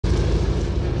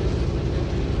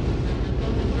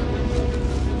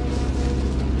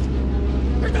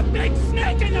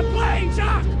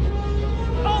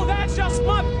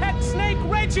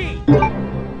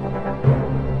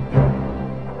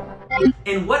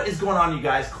And what is going on, you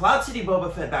guys?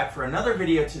 Cloudcitybobafett back for another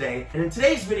video today. And in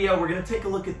today's video, we're going to take a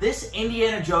look at this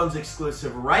Indiana Jones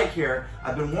exclusive right here.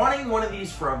 I've been wanting one of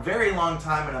these for a very long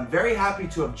time, and I'm very happy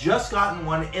to have just gotten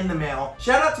one in the mail.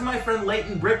 Shout out to my friend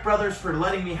Leighton Brick Brothers for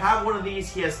letting me have one of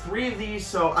these. He has 3 of these,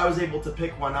 so I was able to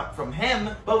pick one up from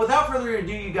him. But without further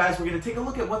ado, you guys, we're going to take a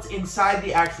look at what's inside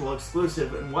the actual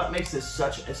exclusive and what makes this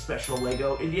such a special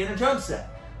Lego Indiana Jones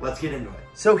set. Let's get into it.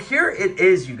 So here it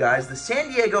is, you guys, the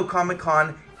San Diego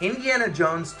Comic-Con Indiana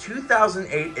Jones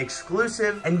 2008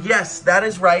 exclusive. And yes, that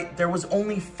is right, there was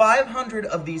only 500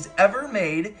 of these ever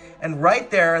made, and right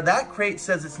there, that crate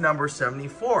says it's number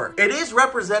 74. It is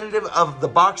representative of the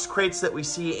box crates that we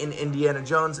see in Indiana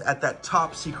Jones at that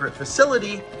top secret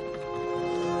facility.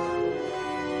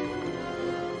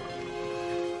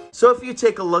 So if you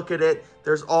take a look at it,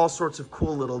 there's all sorts of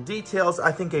cool little details.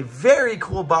 I think a very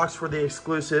cool box for the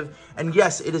exclusive. And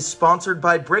yes, it is sponsored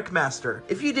by Brickmaster.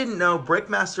 If you didn't know,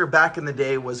 Brickmaster back in the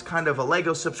day was kind of a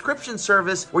Lego subscription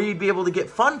service where you'd be able to get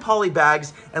fun poly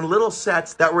bags and little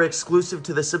sets that were exclusive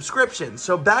to the subscription.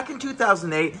 So back in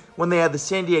 2008, when they had the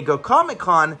San Diego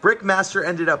Comic-Con, Brickmaster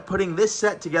ended up putting this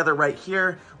set together right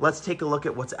here. Let's take a look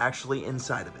at what's actually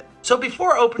inside of it. So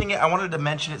before opening it, I wanted to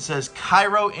mention it says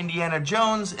Cairo, Indiana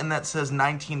Jones, and that says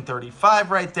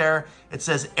 1935 right there. It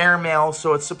says airmail,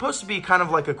 so it's supposed to be kind of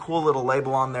like a cool little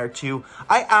label on there too.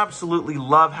 I absolutely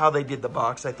love how they did the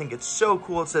box. I think it's so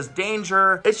cool. It says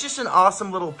danger. It's just an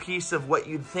awesome little piece of what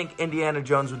you'd think Indiana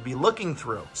Jones would be looking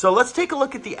through. So let's take a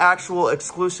look at the actual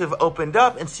exclusive opened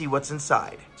up and see what's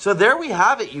inside. So there we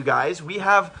have it, you guys. We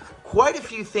have quite a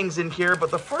few things in here,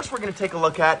 but the first we're going to take a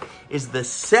look at is the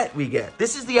set we get.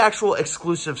 This is the actual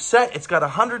exclusive set. It's got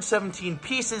 117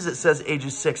 pieces. It says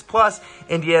ages 6+,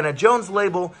 Indiana Jones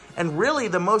label, and really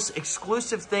the most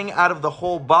exclusive thing out of the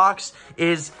whole box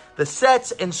is the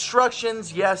set's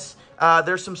instructions. Yes,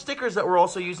 there's some stickers that we're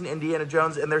also using Indiana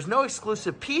Jones, and there's no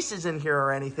exclusive pieces in here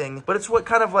or anything, but it's what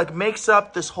kind of like makes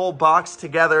up this whole box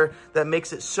together that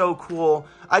makes it so cool.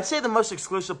 I'd say the most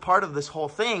exclusive part of this whole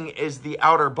thing is the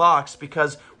outer box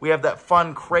because we have that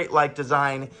fun crate-like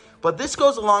design. But this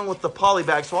goes along with the poly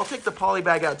bag, so I'll take the poly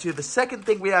bag out too. The second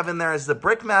thing we have in there is the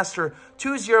Brickmaster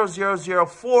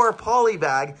 20004 poly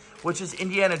bag, which is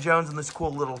Indiana Jones in this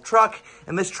cool little truck.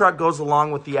 And this truck goes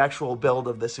along with the actual build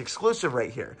of this exclusive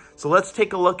right here. So let's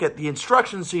take a look at the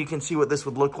instructions so you can see what this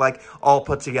would look like all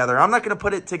put together. I'm not going to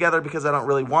put it together because I don't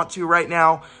really want to right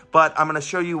now, but I'm going to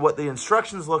show you what the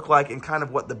instructions look like and kind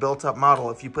of what the built-up model,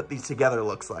 if you put these together,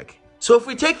 looks like. So if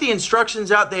we take the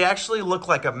instructions out, they actually look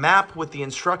like a map with the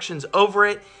instructions over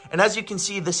it. And as you can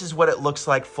see, this is what it looks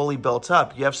like fully built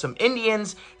up. You have some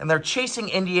Indians, and they're chasing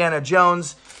Indiana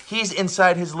Jones. He's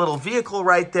inside his little vehicle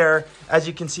right there. As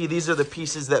you can see, these are the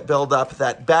pieces that build up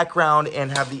that background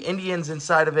and have the Indians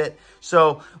inside of it.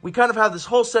 So we kind of have this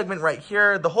whole segment right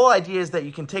here. The whole idea is that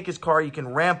you can take his car, you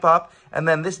can ramp up, and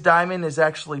then this diamond is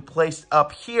actually placed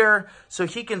up here. So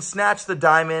he can snatch the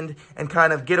diamond and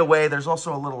kind of get away. There's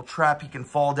also a little trap he can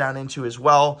fall down into as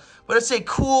well. But it's a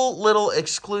cool little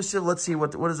exclusive. Let's see,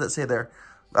 what does that say there?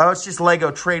 Oh, it's just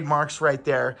Lego trademarks right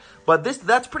there. But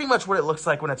that's pretty much what it looks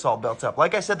like when it's all built up.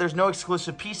 Like I said, there's no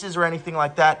exclusive pieces or anything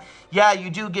like that. Yeah, you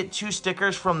do get 2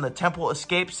 stickers from the Temple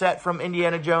Escape set from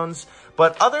Indiana Jones.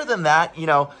 But other than that, you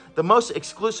know, the most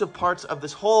exclusive parts of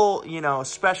this whole, you know,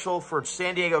 special for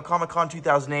San Diego Comic-Con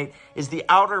 2008 is the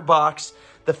outer box.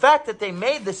 The fact that they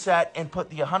made the set and put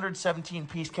the 117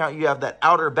 piece count, you have that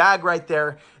outer bag right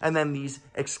there, and then these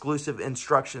exclusive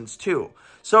instructions too.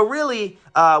 So really,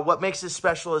 what makes this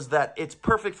special is that it's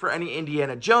perfect for any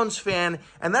Indiana Jones fan,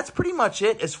 and that's pretty much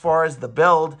it as far as the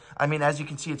build. I mean, as you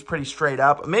can see, it's pretty straight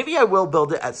up. Maybe I will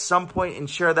build it at some point and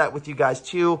share that with you guys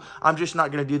too. I'm just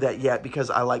not going to do that yet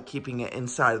because I like keeping it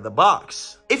inside of the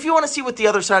box. If you want to see what the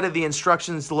other side of the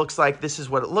instructions looks like, this is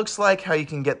what it looks like, how you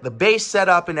can get the base set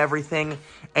up and everything,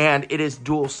 and it is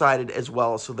dual-sided as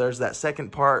well. So there's that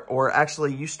second part, or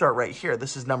actually you start right here.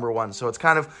 This is number 1. So it's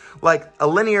kind of like a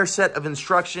linear set of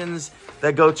instructions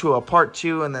that go to a part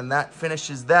 2, and then that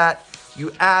finishes that.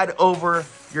 You add over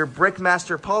your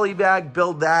Brickmaster poly bag,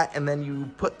 build that, and then you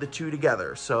put the 2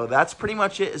 together. So that's pretty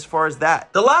much it as far as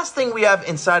that. The last thing we have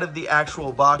inside of the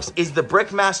actual box is the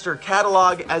Brickmaster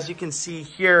catalog. As you can see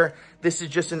here, This is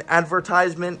just an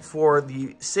advertisement for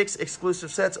the 6 exclusive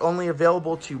sets only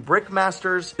available to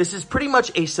Brickmasters. This is pretty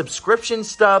much a subscription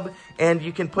stub, and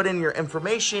you can put in your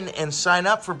information and sign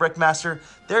up for Brickmaster.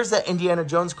 There's that Indiana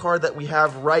Jones card that we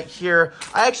have right here.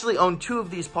 I actually own 2 of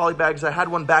these polybags. I had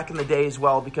one back in the day as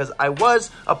well because I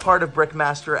was a part of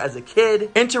Brickmaster as a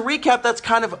kid. And to recap, that's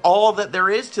kind of all that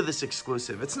there is to this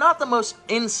exclusive. It's not the most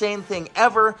insane thing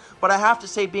ever, but I have to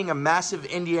say, being a massive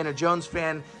Indiana Jones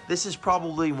fan, this is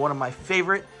probably one of my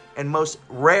favorite and most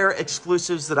rare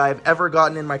exclusives that I've ever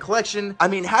gotten in my collection. I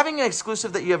mean, having an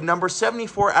exclusive that you have number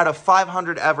 74 out of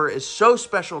 500 ever is so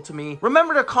special to me.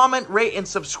 Remember to comment, rate, and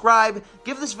subscribe.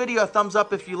 Give this video a thumbs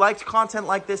up if you liked content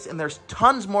like this, and there's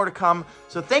tons more to come.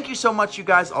 So thank you so much, you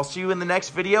guys. I'll see you in the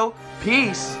next video.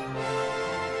 Peace.